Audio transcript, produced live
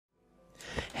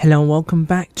Hello and welcome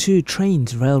back to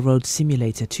Trainz Railroad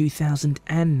Simulator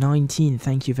 2019.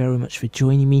 Thank you very much for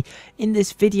joining me in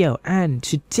this video, and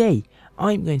today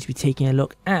I'm going to be taking a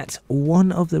look at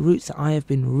one of the routes that I have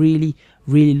been really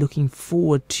looking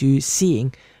forward to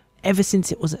seeing ever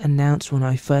since it was announced when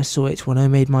I first saw it, when I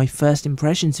made my first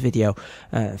impressions video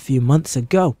a few months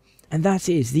ago, and that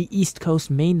is the East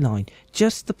Coast Main Line,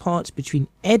 just the parts between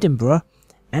Edinburgh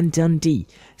and Dundee.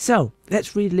 So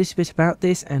let's read a little bit about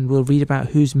this, and we'll read about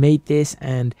who's made this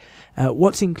and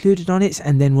what's included on it,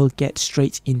 and then we'll get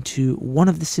straight into one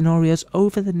of the scenarios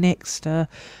over the next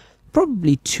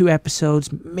probably 2 episodes,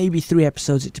 maybe 3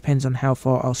 episodes. It depends on how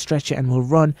far I'll stretch it, and we'll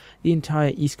run the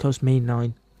entire East Coast Main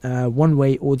Line one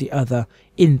way or the other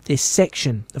in this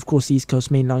section. Of course, the East Coast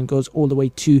Main Line goes all the way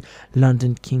to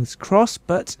London King's Cross,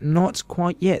 but not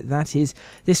quite yet. That is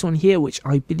this one here, which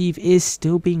I believe is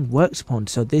still being worked upon.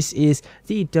 So this is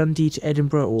the Dundee to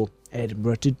Edinburgh, or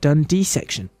Edinburgh to Dundee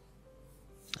section.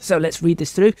 So let's read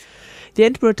this through. The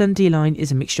Edinburgh-Dundee line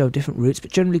is a mixture of different routes,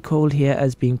 but generally called here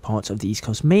as being part of the East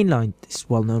Coast Main Line. This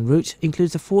well-known route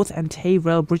includes the Forth and Tay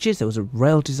rail bridges. There was a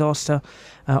rail disaster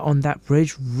on that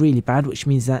bridge, really bad, which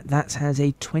means that has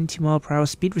a 20-mile-per-hour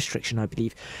speed restriction, I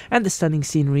believe. And the stunning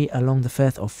scenery along the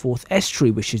Firth of Forth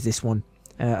estuary, which is this one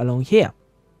along here.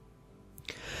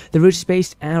 The route is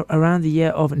based around the year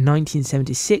of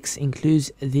 1976,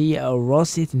 includes the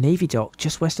Rosyth Navy Dock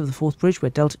just west of the Forth Bridge, where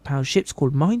Deltic powered ships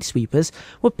called minesweepers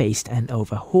were based and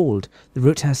overhauled. The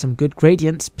route has some good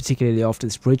gradients, particularly after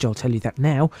this bridge, I'll tell you that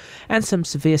now, and some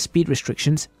severe speed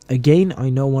restrictions. Again, I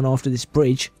know one after this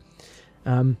bridge.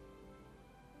 So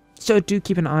do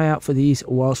keep an eye out for these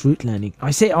whilst route learning.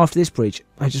 I say after this bridge,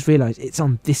 I just realised it's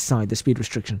on this side, the speed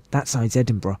restriction. That side's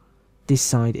Edinburgh. This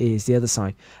side is the other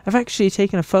side. I've actually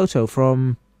taken a photo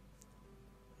from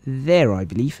there, I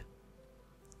believe,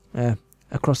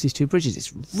 across these 2 bridges.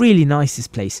 It's really nice, this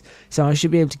place. So I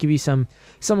should be able to give you some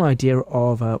idea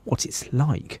of what it's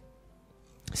like.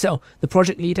 So the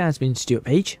project leader has been Stuart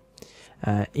Page,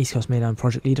 East Coast Main Line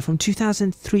project leader from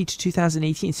 2003 to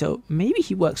 2018. So maybe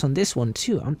he works on this one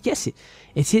too. Yes,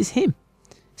 it is him.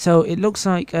 So it looks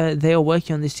like they are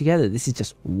working on this together. This is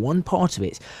just one part of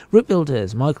it. Route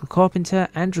builders, Michael Carpenter,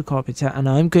 Andrew Carpenter, and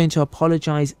I'm going to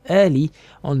apologise early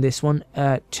on this one.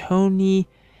 Tony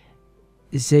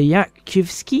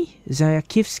Zayakivsky,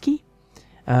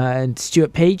 and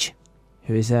Stuart Page,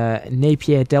 who is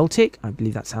Napier Deltic, I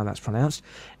believe that's how that's pronounced,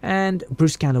 and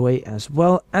Bruce Galloway as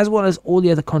well as all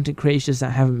the other content creators that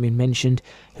haven't been mentioned,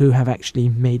 who have actually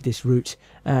made this route,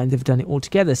 and they've done it all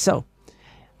together. So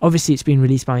obviously, it's been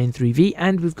released by N3V,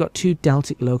 and we've got 2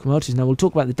 Deltic locomotives. Now, we'll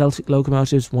talk about the Deltic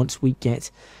locomotives once we get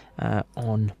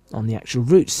on the actual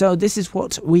route. So this is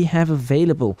what we have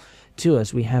available to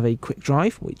us. We have a quick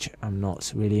drive, which I'm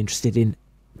not really interested in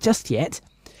just yet.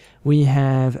 We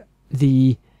have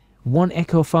the 1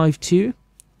 Echo 52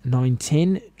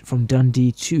 910 from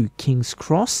Dundee to King's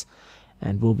Cross,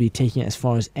 and we'll be taking it as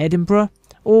far as Edinburgh.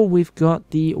 Or we've got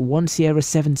the 1 Sierra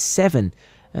 77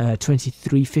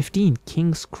 2315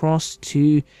 King's Cross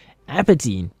to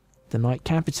Aberdeen, the Night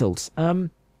Capitals,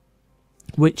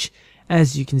 which,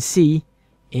 as you can see,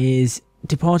 is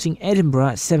departing Edinburgh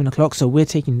at 7 o'clock. So we're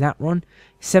taking that one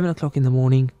 7 o'clock in the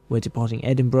morning. We're departing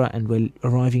Edinburgh, and we're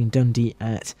arriving in Dundee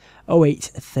at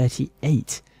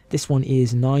 08:38. This one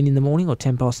is 9 in the morning, or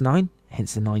 10 past 9,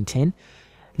 hence the 9:10,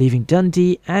 leaving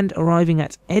Dundee and arriving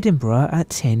at Edinburgh at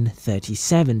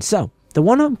 10:37. So the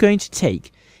one I'm going to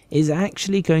take is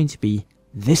actually going to be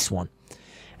this one,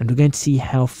 and we're going to see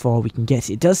how far we can get.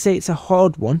 It does say it's a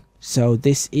hard one, so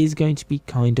this is going to be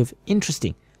kind of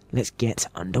interesting. Let's get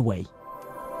underway.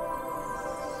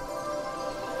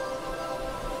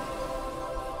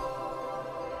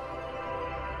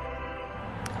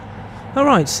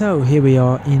 Alright, so here we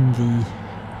are in the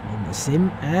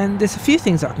sim, and there's a few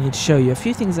things that I need to show you, a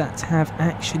few things that have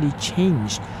actually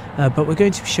changed, but we're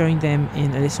going to be showing them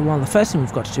in a little while. The first thing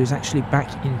we've got to do is actually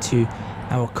back into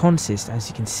our consist. As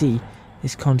you can see,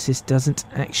 this consist doesn't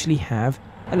actually have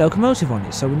a locomotive on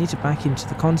it, so we need to back into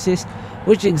the consist,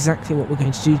 which is exactly what we're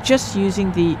going to do, just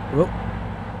using the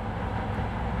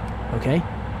okay,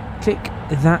 click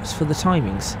that for the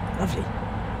timings. Lovely,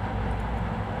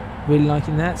 really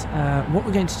liking that. What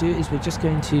we're going to do is we're just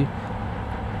going to,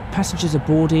 passengers are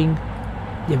boarding.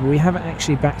 Yeah, but we haven't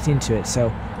actually backed into it,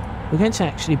 so we're going to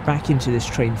actually back into this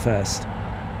train first,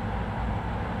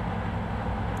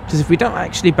 because if we don't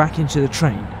actually back into the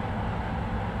train,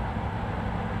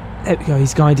 there we go,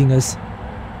 he's guiding us.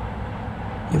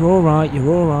 You're alright,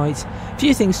 you're alright. A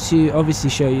few things to obviously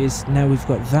show you is, now we've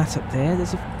got that up there,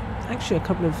 there's actually a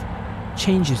couple of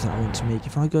changes that I want to make.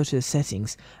 If I go to the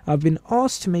settings, I've been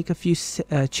asked to make a few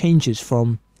changes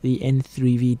from the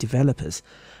N3V developers.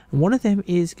 And one of them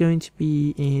is going to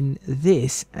be in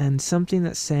this, and something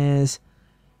that says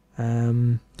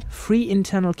free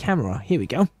internal camera. Here we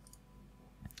go.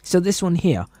 So this one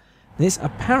here, this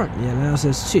apparently allows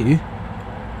us to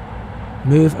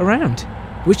move around,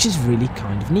 which is really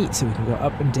kind of neat. So we can go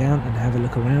up and down and have a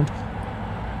look around,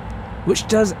 which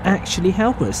does actually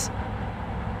help us.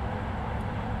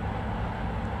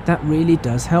 That really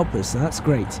does help us, so that's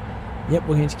great. Yep,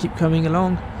 we're going to keep coming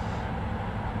along.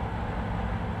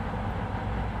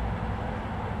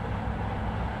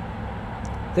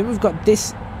 Then we've got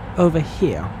this over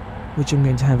here, which I'm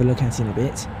going to have a look at in a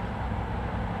bit.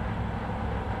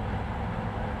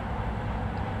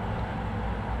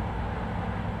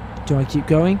 Do I keep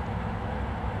going?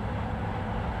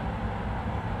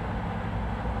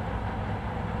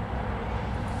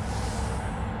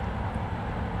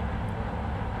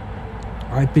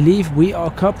 I believe we are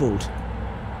coupled.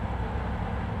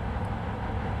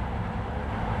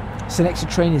 Selected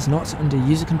train is not under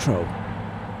user control.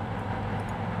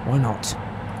 Why not?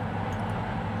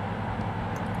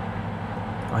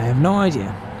 I have no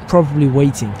idea. Probably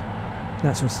waiting.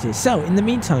 That's what it is. So, in the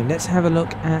meantime, let's have a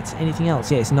look at anything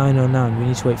else. Yeah, it's 9:09. We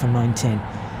need to wait for 9:10.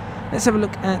 Let's have a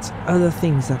look at other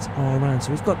things that are around.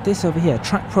 So we've got this over here,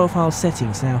 track profile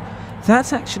settings. Now,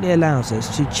 that actually allows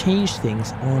us to change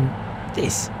things on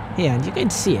this here, and you're going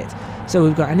to see it. So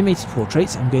we've got animated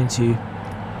portraits. I'm going to,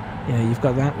 you've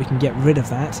got that. We can get rid of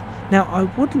that. Now, I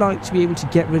would like to be able to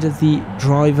get rid of the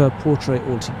driver portrait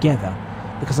altogether,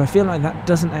 because I feel like that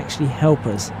doesn't actually help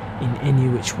us in any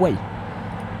which way.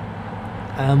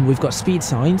 We've got speed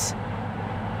signs.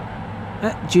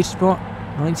 Duty spot,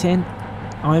 9:10.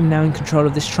 I'm now in control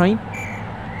of this train.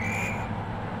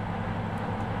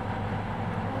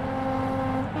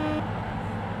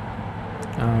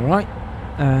 Alright.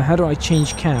 How do I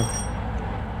change cab?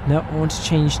 No, I want to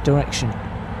change direction.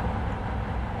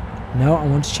 No, I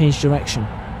want to change direction.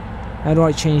 How do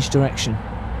I change direction?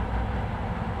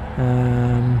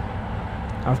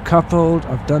 I've coupled,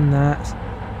 I've done that.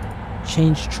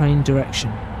 Change train direction.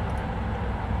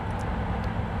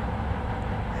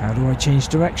 How do I change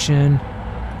direction?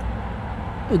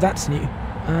 Oh, that's new.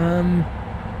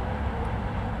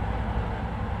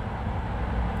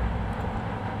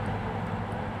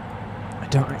 I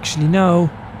don't actually know.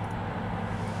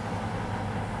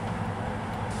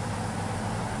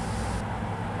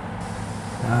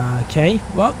 Okay,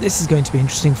 well, this is going to be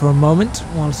interesting for a moment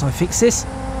whilst I fix this.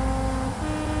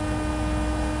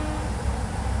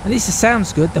 At least it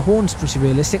sounds good. The horn's pretty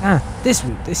realistic. This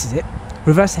route, this is it.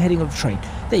 Reverse the heading of the train.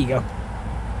 There you go.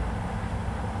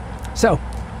 So,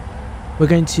 we're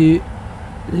going to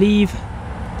leave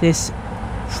this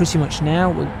pretty much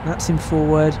now. That's in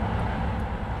forward.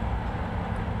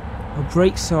 Our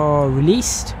brakes are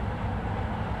released.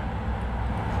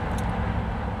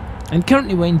 And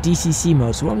currently we're in DCC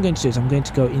mode. So what I'm going to do is I'm going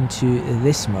to go into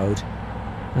this mode.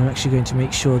 And I'm actually going to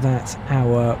make sure that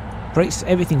our brakes,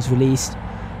 everything's released.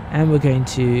 And we're going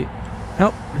to,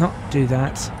 nope, not do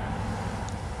that.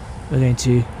 We're going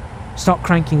to start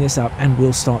cranking this up and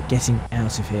we'll start getting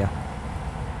out of here.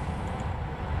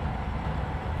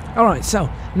 Alright, so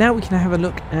now we can have a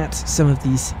look at some of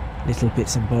these little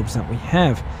bits and bobs that we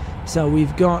have. So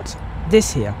we've got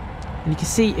this here. And you can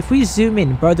see, if we zoom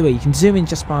in, by the way, you can zoom in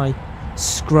just by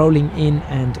scrolling in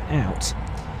and out.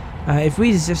 If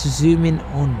we just zoom in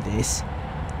on this,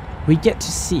 we get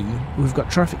to see we've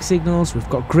got traffic signals, we've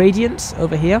got gradients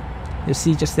over here. You'll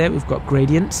see just there we've got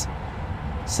gradients.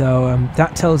 So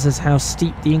that tells us how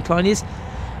steep the incline is.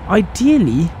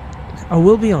 Ideally, I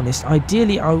will be honest,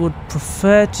 ideally I would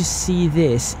prefer to see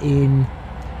this in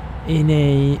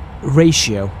a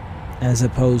ratio as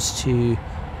opposed to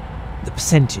the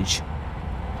percentage.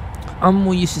 I'm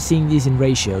more used to seeing these in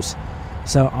ratios,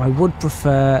 so I would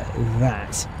prefer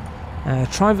that.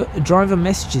 Driver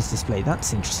messages display,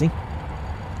 that's interesting.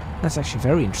 That's actually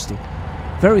very interesting.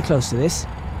 Very close to this.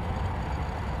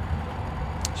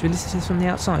 Should we listen to this from the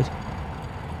outside?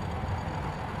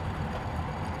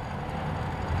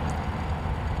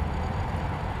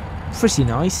 Pretty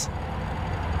nice.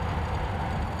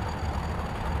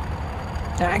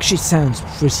 It actually sounds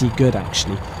pretty good,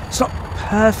 actually. It's not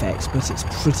perfect, but it's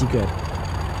pretty good.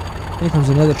 Here comes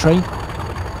another train.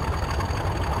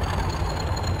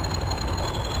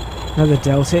 Another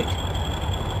Deltic.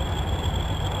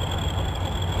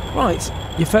 Right,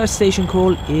 your first station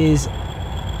call is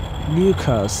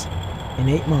Lucas in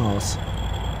 8 miles.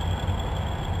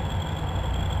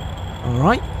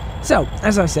 Alright, so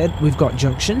as I said, we've got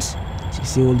junctions. So you can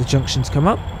see all the junctions come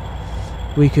up.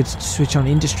 We could switch on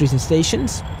industries and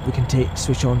stations. We can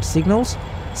switch on signals,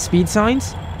 speed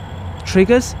signs,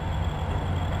 triggers.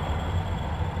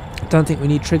 Don't think we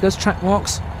need triggers. Track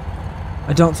marks.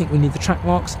 I don't think we need the track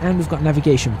marks, and we've got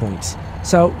navigation points.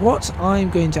 So what I'm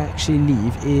going to actually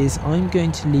leave is I'm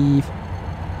going to leave...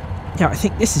 Yeah, I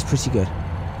think this is pretty good.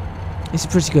 This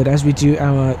is pretty good as we do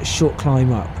our short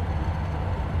climb up.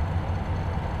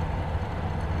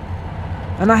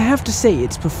 And I have to say,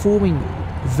 it's performing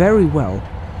very well.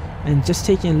 And just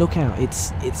taking a look out,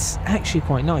 it's actually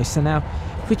quite nice. So now,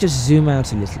 if we just zoom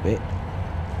out a little bit,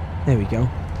 there we go.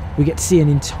 We get to see an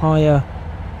entire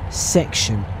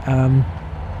section.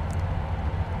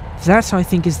 That I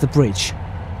think is the bridge.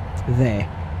 There.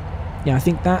 Yeah, I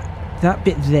think that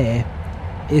bit there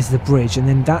is the bridge, and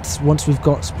then that's once we've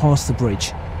got past the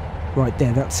bridge. Right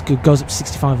there, that's good. Goes up to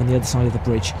 65 on the other side of the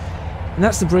bridge. And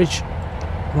that's the bridge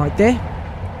right there.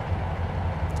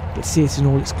 Get to see it in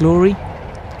all its glory.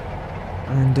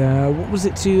 And what was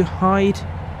it to hide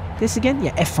this again?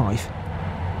 Yeah, F5.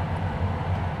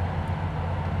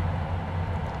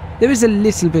 There is a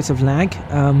little bit of lag.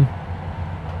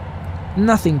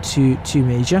 Nothing too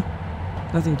major.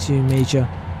 Nothing too major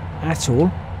at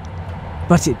all.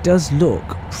 But it does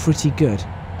look pretty good.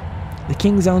 The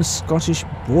King's Own Scottish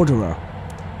Borderer.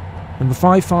 Number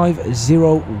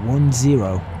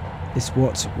 55010 is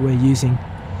what we're using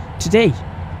today.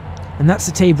 And that's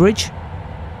the Tay Bridge.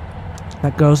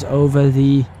 That goes over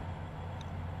the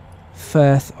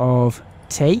Firth of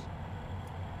Tay.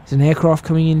 Is an aircraft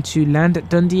coming in to land at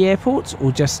Dundee Airport,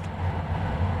 or just...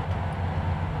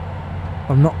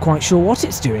 I'm not quite sure what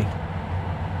it's doing.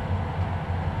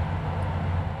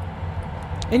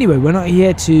 Anyway, we're not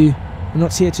here to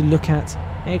look at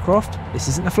aircraft. This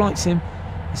isn't a flight sim.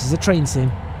 This is a train sim.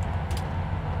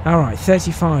 Alright,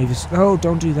 35 is... Oh,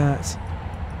 don't do that.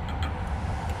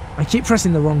 I keep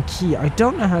pressing the wrong key. I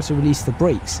don't know how to release the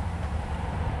brakes.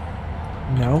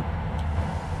 No.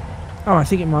 Oh, I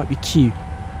think it might be Q.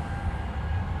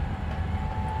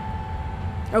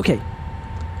 Okay.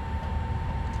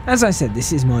 As I said,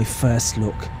 this is my first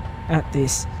look at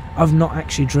this. I've not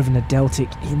actually driven a Deltic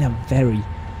in a very,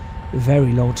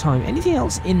 very long time. Anything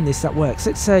else in this that works?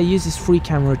 Let's use this free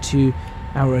camera to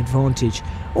our advantage.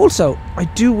 Also, I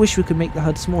do wish we could make the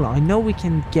HUD smaller. I know we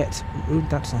can get... Oh,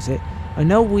 that's not it. I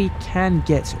know we can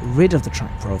get rid of the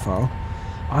track profile.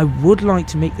 I would like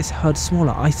to make this HUD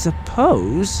smaller. I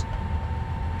suppose...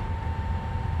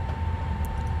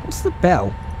 What's the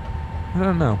bell? I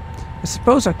don't know. I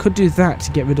suppose I could do that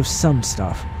to get rid of some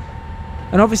stuff.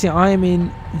 And obviously I am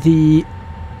in the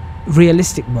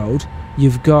realistic mode.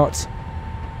 You've got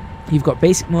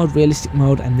basic mode, realistic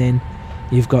mode, and then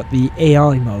you've got the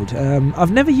AI mode.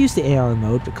 I've never used the AI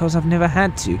mode because I've never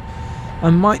had to. I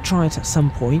might try it at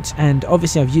some point, and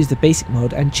obviously I've used the basic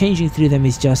mode, and changing through them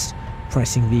is just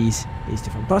pressing these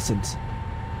different buttons.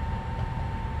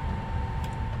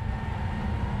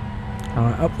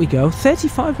 Alright, up we go.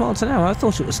 35 miles an hour. I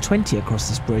thought it was 20 across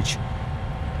this bridge.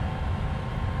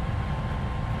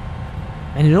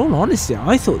 And in all honesty,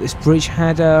 I thought this bridge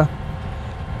had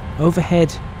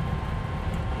overhead.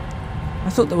 I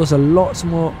thought there was a lot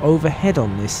more overhead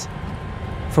on this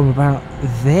from about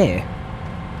there.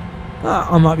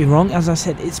 I might be wrong. As I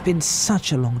said, it's been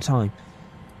such a long time.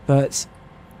 But,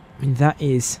 I mean, that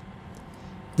is...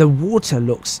 The water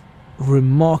looks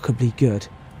remarkably good.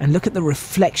 And look at the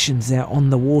reflections there on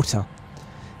the water.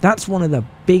 That's one of the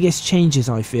biggest changes,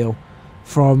 I feel,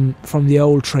 from the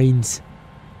old Trainz.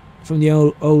 From the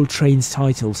old Trainz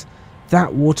titles.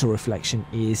 That water reflection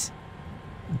is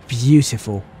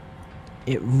beautiful.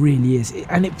 It really is.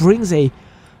 And it brings a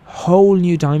whole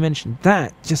new dimension.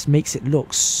 That just makes it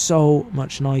look so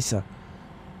much nicer.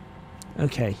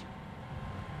 Okay.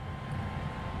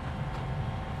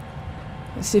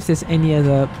 Let's see if there's any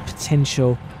other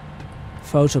potential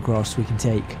photographs we can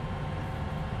take.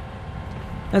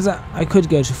 As I could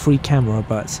go to free camera,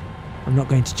 but I'm not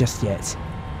going to just yet.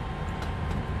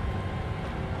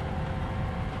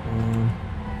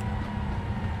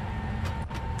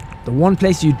 The one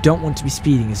place you don't want to be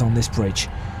speeding is on this bridge.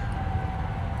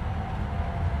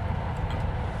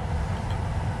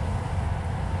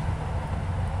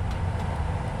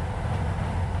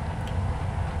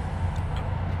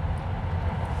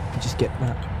 Just get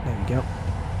that. There we go.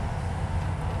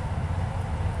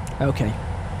 Okay.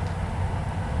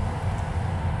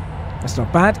 That's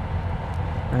not bad.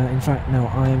 In fact, no,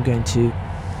 I am going to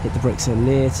hit the brakes a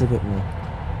little bit more.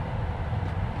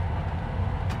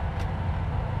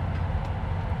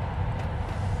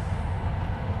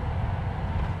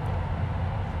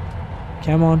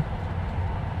 Come on.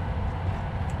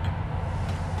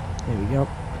 There we go.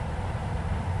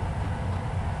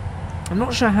 I'm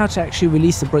not sure how to actually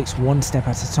release the brakes one step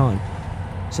at a time.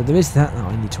 So there is that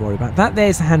I need to worry about. That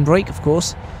there's the handbrake, of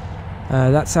course.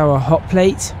 That's our hot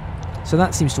plate. So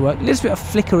that seems to work. A little bit of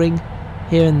flickering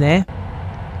here and there.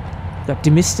 Got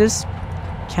demisters,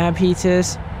 cab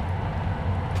heaters.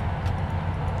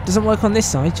 Doesn't work on this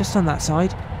side, just on that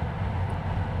side.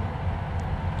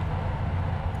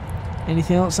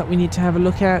 Anything else that we need to have a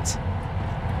look at?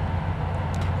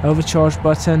 Overcharge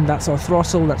button, that's our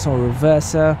throttle, that's our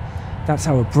reverser, that's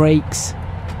our brakes,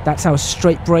 that's our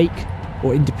straight brake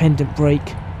or independent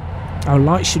brake. Our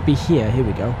light should be here, here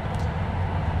we go.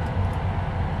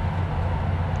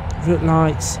 Route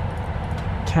lights,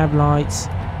 cab lights,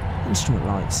 instrument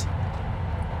lights.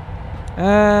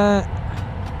 I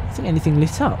think anything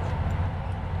lit up.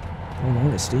 In all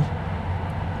honesty.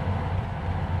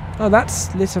 Oh,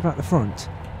 that's lit up at the front.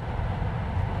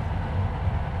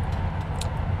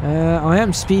 I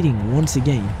am speeding once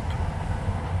again.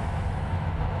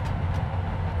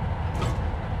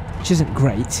 Which isn't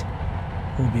great,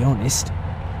 I'll be honest.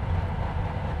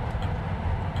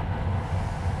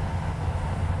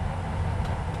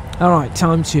 Alright,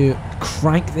 time to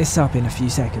crank this up in a few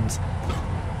seconds.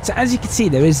 So as you can see,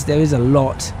 there is a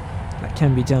lot that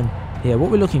can be done here. What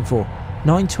we're looking for,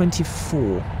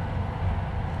 9:24.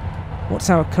 What's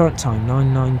our current time?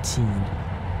 9:19.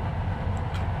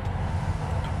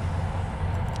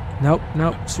 Nope,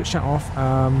 nope, switch that off.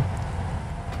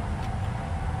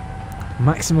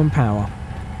 Maximum power.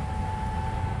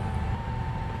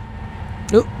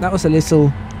 Oh, that was a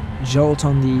little jolt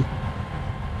on the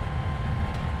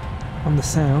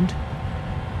sound.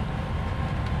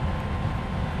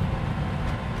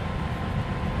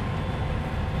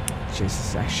 Which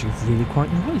is actually really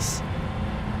quite nice.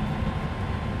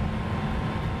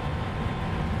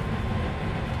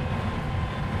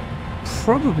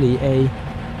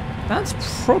 That's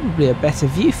probably a better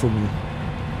view for me.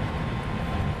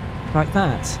 Like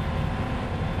that.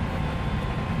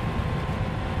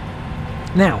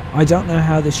 Now, I don't know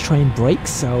how this train brakes,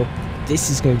 so this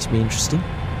is going to be interesting.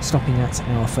 Stopping at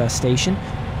our first station.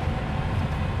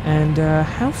 And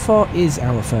how far is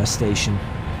our first station?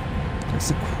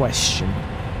 That's a question.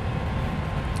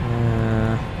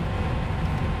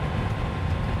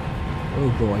 Oh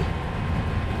boy.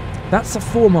 That's a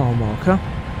 4-mile marker.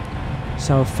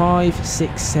 So 5,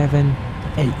 6, 7,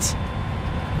 8.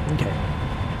 Okay.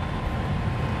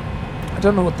 I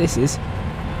don't know what this is.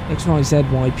 X, Y, Z,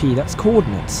 Y, P. That's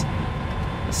coordinates.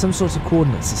 It's some sort of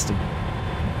coordinate system.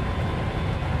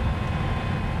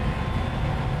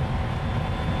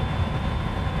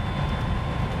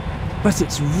 But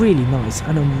it's really nice,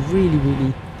 and I'm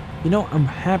really, you know, I'm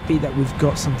happy that we've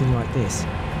got something like this.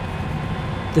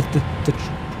 The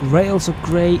rails are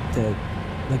great, the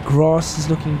grass is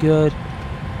looking good,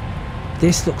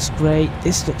 this looks great,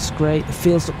 this looks great, the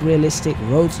fields look realistic,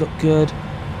 roads look good.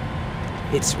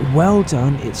 It's well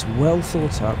done, it's well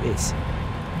thought up, it's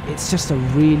just a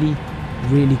really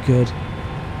good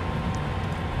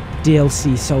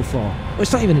DLC so far. Well,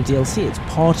 it's not even a DLC, it's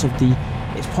part of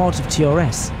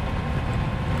TRS.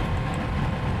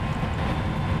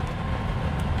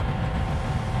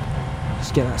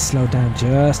 Just get that slowed down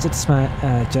just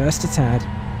a tad.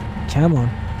 Come on.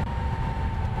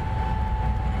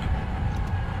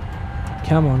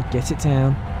 Come on, get it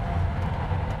down.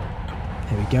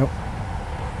 There we go.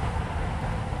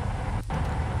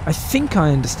 I think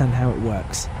I understand how it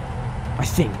works. I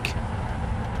think.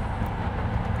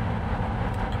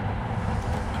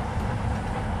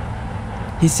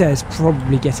 He says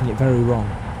probably getting it very wrong.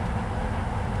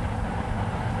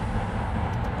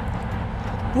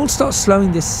 We'll start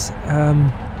slowing this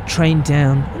train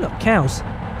down. Oh, look, cows.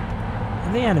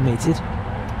 Are they animated?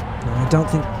 No, I don't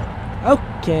think...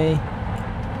 Okay.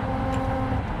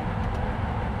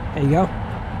 There you go.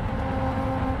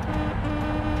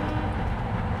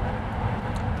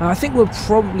 I think we'll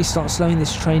probably start slowing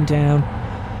this train down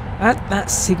at that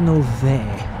signal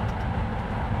there.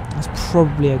 That's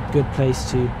probably a good place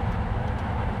to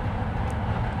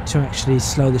actually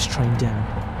slow this train down.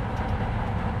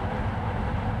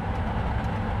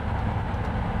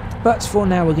 But for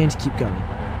now, we're going to keep going.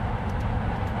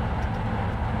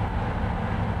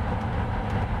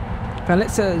 Now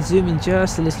let's zoom in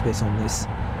just a little bit on this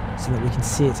so that we can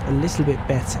see it a little bit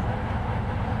better.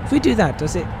 If we do that,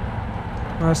 does it...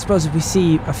 Well, I suppose if we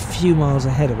see a few miles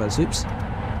ahead of us, oops.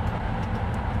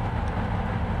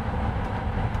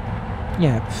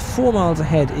 Yeah, 4 miles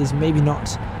ahead is maybe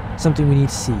not something we need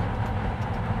to see.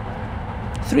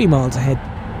 3 miles ahead,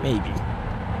 maybe.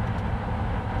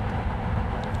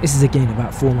 This is again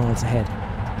about 4 miles ahead.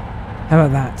 How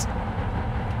about that?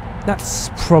 That's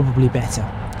probably better.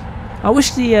 I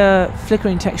wish the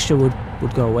flickering texture would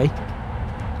go away.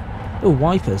 Oh,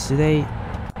 wipers, do they...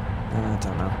 I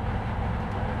don't know.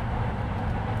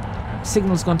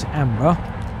 Signal's gone to amber.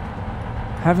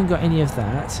 Haven't got any of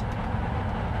that.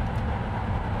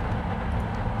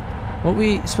 What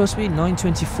we supposed to be?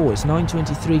 9:24. It's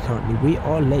 9:23 currently. We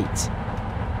are late.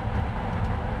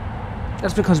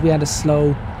 That's because we had a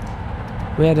slow...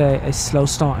 We had a slow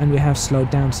start, and we have slowed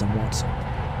down somewhat.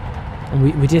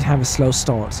 And we did have a slow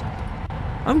start.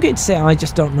 I'm going to say I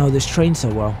just don't know this train so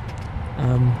well.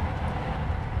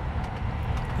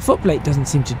 The footplate doesn't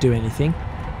seem to do anything.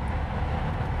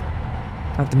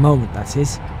 At the moment, that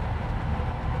is.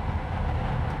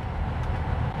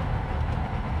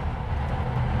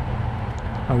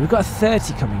 Oh, we've got a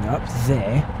 30 coming up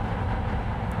there.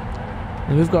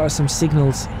 And we've got some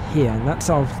signals here, and that's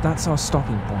our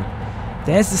stopping point.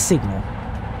 There's the signal.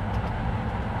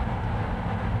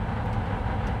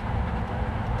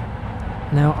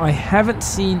 Now, I haven't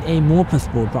seen a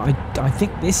Morpeth board, but I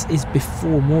think this is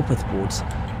before Morpeth boards.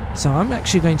 So I'm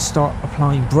actually going to start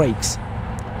applying brakes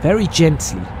very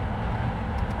gently.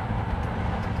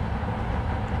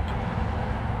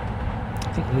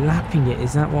 I think lapping it,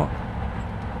 is that what?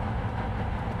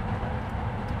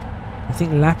 I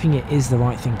think lapping it is the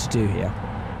right thing to do here.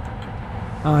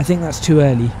 Oh, I think that's too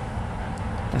early.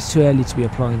 That's too early to be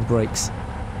applying the brakes.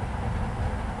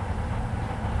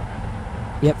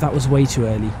 Yep, that was way too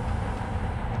early.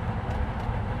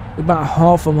 About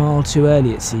half a mile too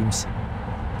early, it seems.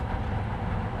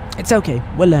 It's okay,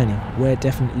 we're learning. We're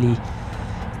definitely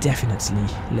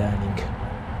learning.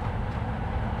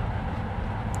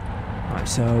 Right,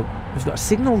 so we've got a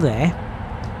signal there.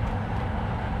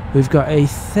 We've got a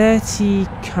 30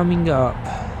 coming up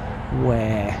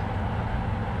where?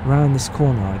 Around this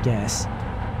corner, I guess.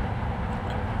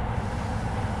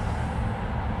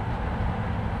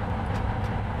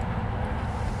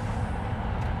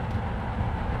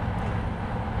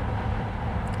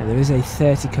 And there is a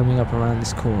 30 coming up around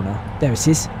this corner. There it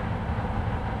is.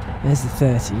 There's the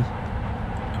 30.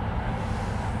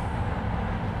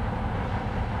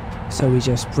 So we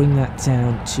just bring that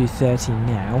down to 30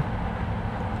 now.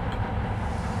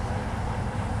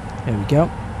 There we go.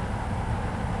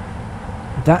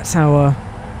 That's our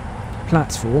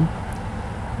platform.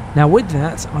 Now with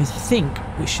that, I think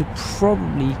we should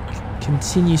probably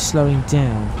continue slowing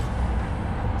down.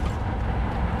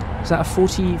 Is that a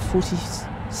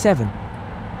 47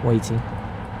 waiting?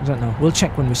 I don't know. We'll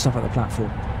check when we stop at the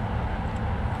platform.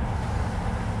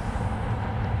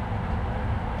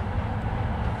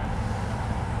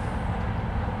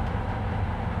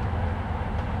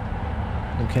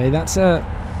 Okay, that's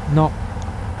not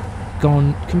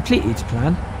gone completely to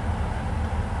plan.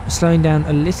 We're slowing down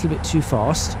a little bit too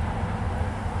fast.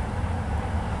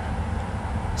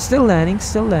 Still learning,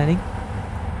 still learning.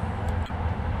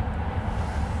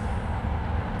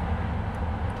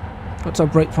 What's our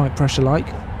brake pipe pressure like?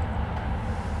 We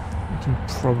can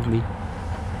probably...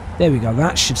 There we go,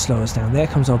 that should slow us down. There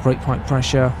comes our brake pipe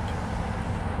pressure.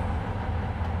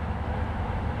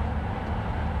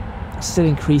 Still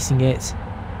increasing it.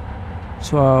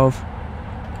 12,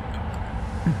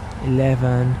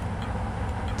 11,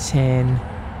 10,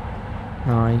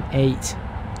 9, 8.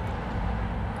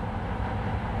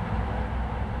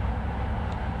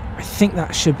 I think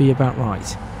that should be about right.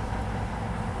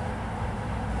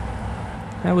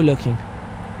 How are we looking?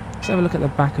 Let's have a look at the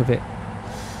back of it.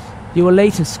 You were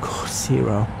late and scored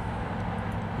 0.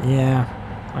 Yeah,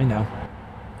 I know.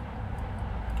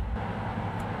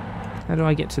 How do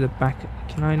I get to the back?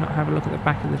 Can I not have a look at the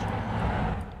back of the...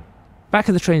 Back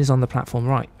of the train is on the platform.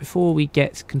 Right, before we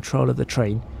get control of the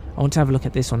train, I want to have a look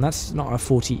at this one. That's not a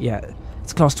 40 yet. Yeah,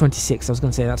 it's class 26. I was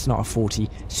going to say that's not a 40.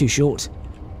 It's too short.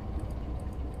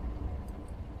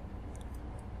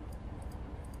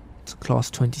 It's class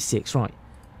 26. Right.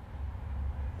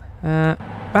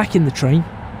 Back in the train.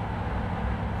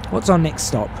 What's our next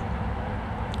stop?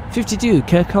 52,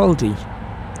 Kirkcaldy.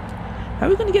 How are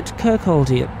we going to get to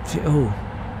Kirkcaldy at... Oh.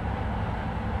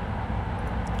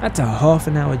 That's a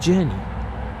half-an-hour journey.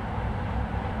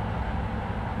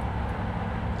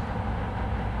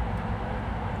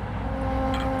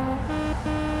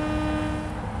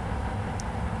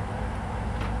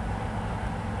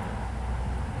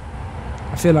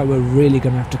 I feel like we're really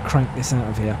going to have to crank this out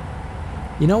of here.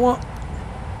 You know what?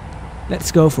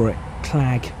 Let's go for it.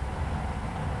 Clag.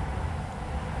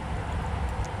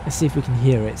 Let's see if we can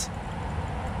hear it.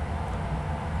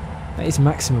 That is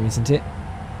maximum, isn't it?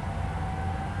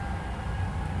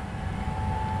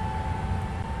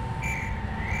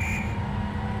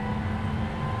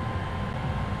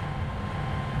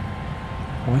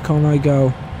 Why can't I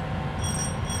go?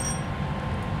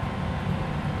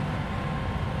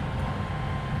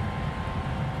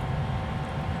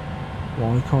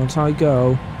 Why can't I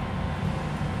go?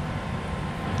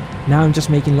 Now I'm just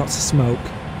making lots of smoke.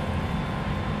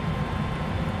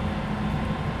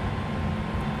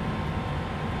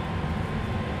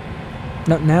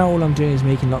 No, now all I'm doing is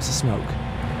making lots of smoke.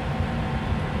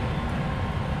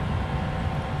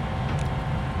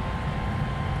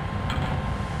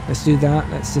 Let's do that.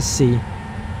 Let's just see.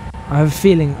 I have a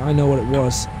feeling I know what it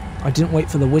was. I didn't wait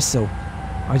for the whistle.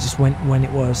 I just went when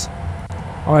it was.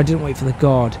 Or I didn't wait for the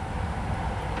guard.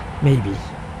 Maybe.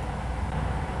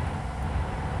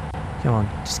 Come on,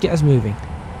 just get us moving.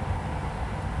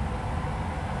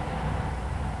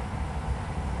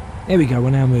 There we go,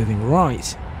 we're now moving.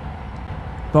 Right.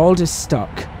 Boulder's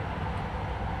stuck.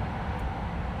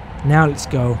 Now let's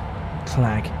go.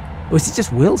 Clag. Or is it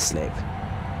just wheel slip?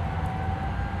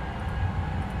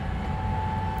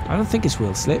 I don't think it's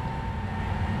wheel slip.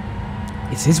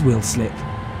 It is wheel slip.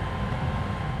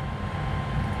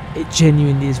 It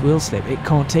genuinely is wheel slip. It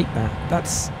can't take that.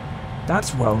 That's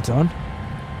well done.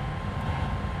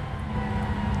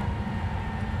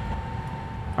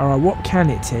 Alright, what can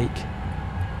it take?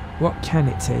 What can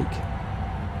it take?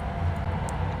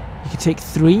 You can take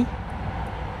 3.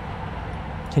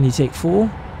 Can you take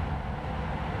 4?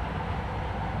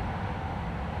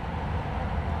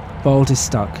 Bolt is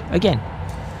stuck. Again.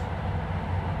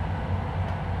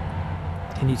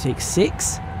 Can you take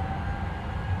 6?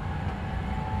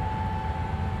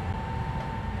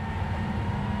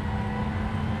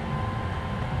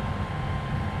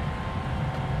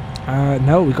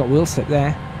 No, we got wheel slip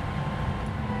there.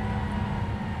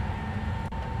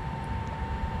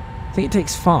 I think it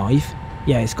takes 5.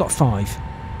 Yeah, it's got 5.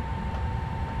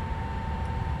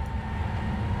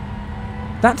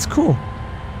 That's cool.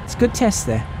 It's a good test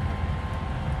there.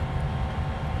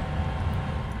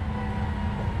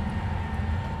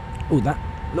 Oh, that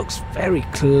looks very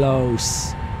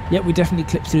close. Yep, we definitely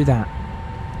clipped through that.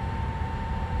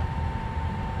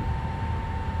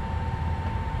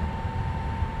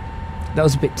 That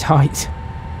was a bit tight.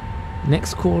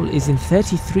 Next call is in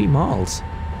 33 miles.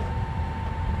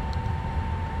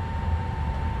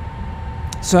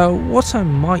 So what I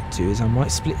might do is I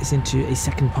might split this into a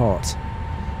second part.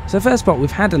 So first part,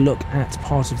 we've had a look at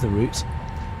part of the route,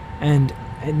 and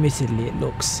admittedly it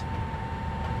looks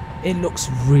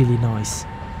really nice.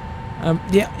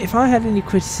 Yeah, if I had any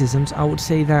criticisms, I would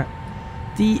say that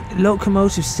the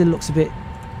locomotive still looks a bit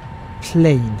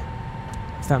plain,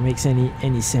 if that makes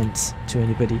any sense to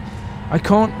anybody. I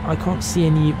can't see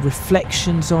any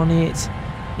reflections on it.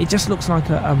 It just looks like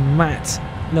a matte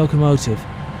locomotive.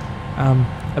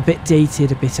 A bit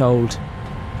dated, a bit old.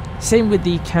 Same with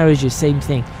the carriages, same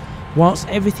thing. Whilst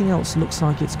everything else looks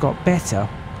like it's got better,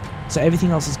 so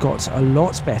everything else has got a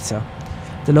lot better,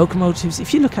 the locomotives,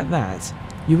 if you look at that,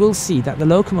 you will see that the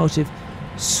locomotive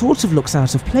sort of looks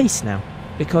out of place now,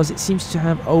 because it seems to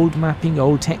have old mapping,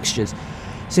 old textures.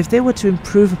 So if they were to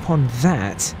improve upon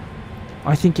that,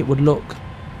 I think it would look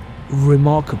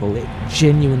remarkable. It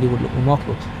genuinely would look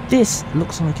remarkable. This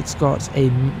looks like it's got a,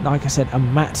 like I said, a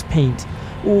matte paint,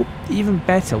 or even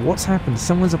better, what's happened,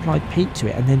 someone's applied paint to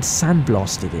it and then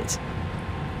sandblasted it.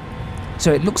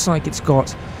 So it looks like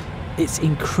it's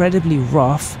incredibly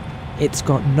rough. It's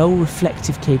got no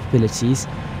reflective capabilities.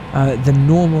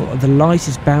 The light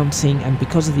is bouncing, and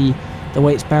because of the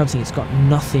way it's bouncing, it's got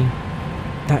nothing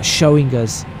that's showing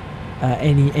us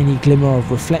any glimmer of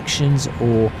reflections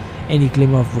or any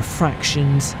glimmer of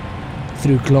refractions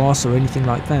through glass or anything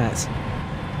like that.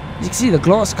 You can see the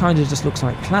glass kind of just looks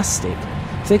like plastic.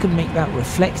 If they could make that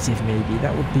reflective, maybe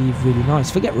that would be really nice.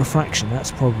 Forget refraction,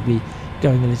 that's probably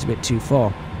going a little bit too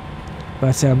far.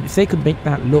 But if they could make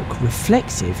that look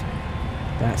reflective,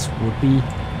 that would be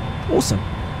awesome.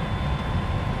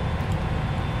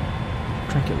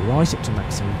 Crank it right up to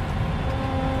maximum.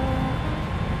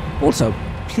 Also,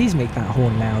 please make that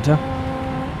horn louder.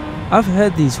 I've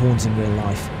heard these horns in real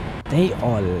life. They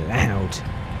are loud.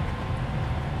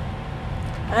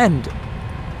 And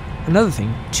another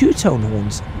thing, two-tone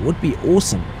horns would be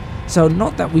awesome. So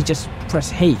not that we just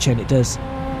press H and it does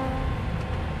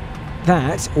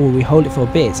that, or we hold it for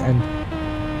a bit and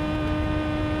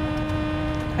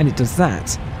it does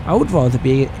that. I would rather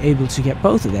be able to get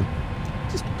both of them.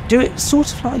 Just do it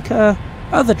sort of like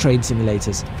other train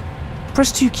simulators.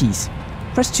 Press 2 keys.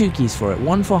 Press 2 keys for it.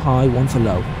 One for high, one for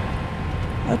low.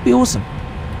 That'd be awesome.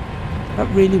 That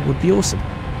really would be awesome.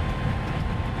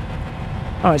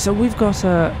 Alright, so we've got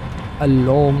a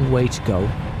long way to go.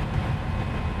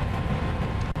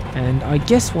 And I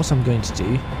guess what I'm going to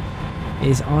do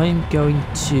is I'm going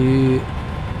to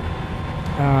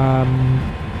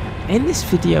end this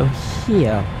video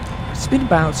here. It's been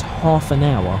about half an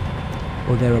hour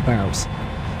or thereabouts.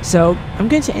 So I'm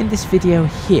going to end this video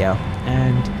here,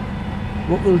 and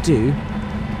what we'll do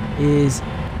is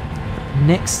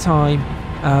next time,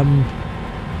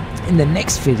 in the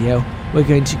next video, we're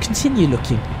going to continue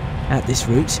looking at this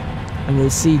route, and we'll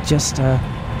see just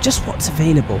what's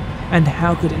available and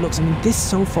how good it looks. I mean, this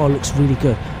so far looks really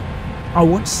good. I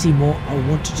want to see more. I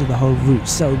want to do the whole route,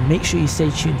 so make sure you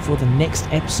stay tuned for the next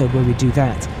episode where we do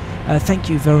that. Thank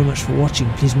you very much for watching.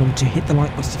 Please remember to hit the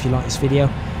like button if you like this video.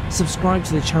 Subscribe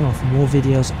to the channel for more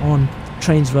videos on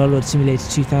Trainz Railroad Simulator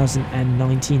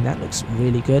 2019. That looks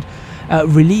really good.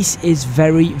 Release is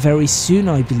very soon,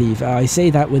 I believe. I say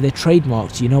that with a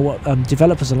trademark. You know what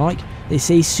developers are like? They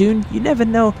say soon. You never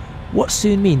know what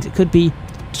soon means. It could be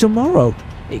tomorrow.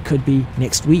 It could be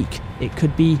next week. It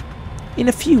could be in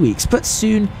a few weeks. But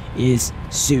soon is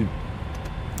soon.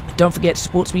 Don't forget to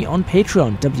support me on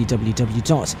Patreon.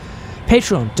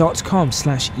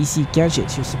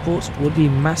 www.patreon.com/ecgadget. Your support would be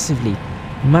massively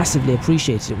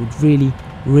appreciated. It would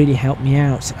really help me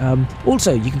out.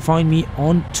 Also, you can find me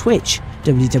on Twitch,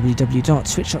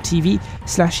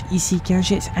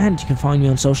 www.twitch.tv/ecgadget, and you can find me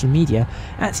on social media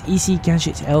at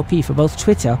ecgadgetlp for both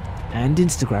Twitter and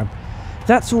Instagram.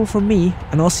 That's all from me,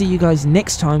 and I'll see you guys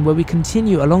next time, where we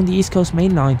continue along the East Coast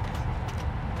Main Line,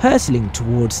 hurtling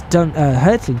towards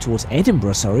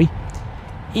Edinburgh,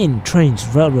 in Trainz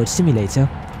Railroad Simulator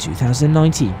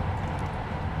 2019.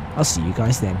 I'll see you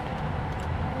guys then.